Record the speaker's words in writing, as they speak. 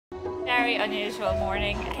very unusual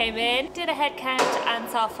morning. Came in, did a head count and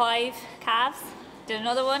saw 5 calves. Did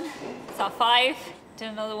another one, saw 5, did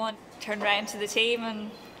another one. Turned around to the team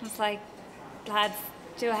and was like, lads,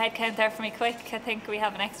 do a head count there for me quick. I think we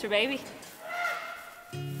have an extra baby.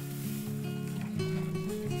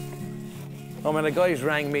 Oh, when the guys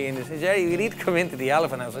rang me and they said, Jerry, you need to come into the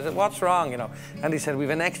elephant house. I said, what's wrong, you know? And he said,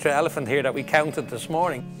 we've an extra elephant here that we counted this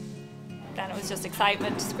morning. Then it was just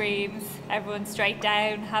excitement, screams, everyone straight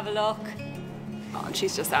down, have a look. Oh, and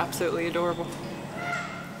she's just absolutely adorable.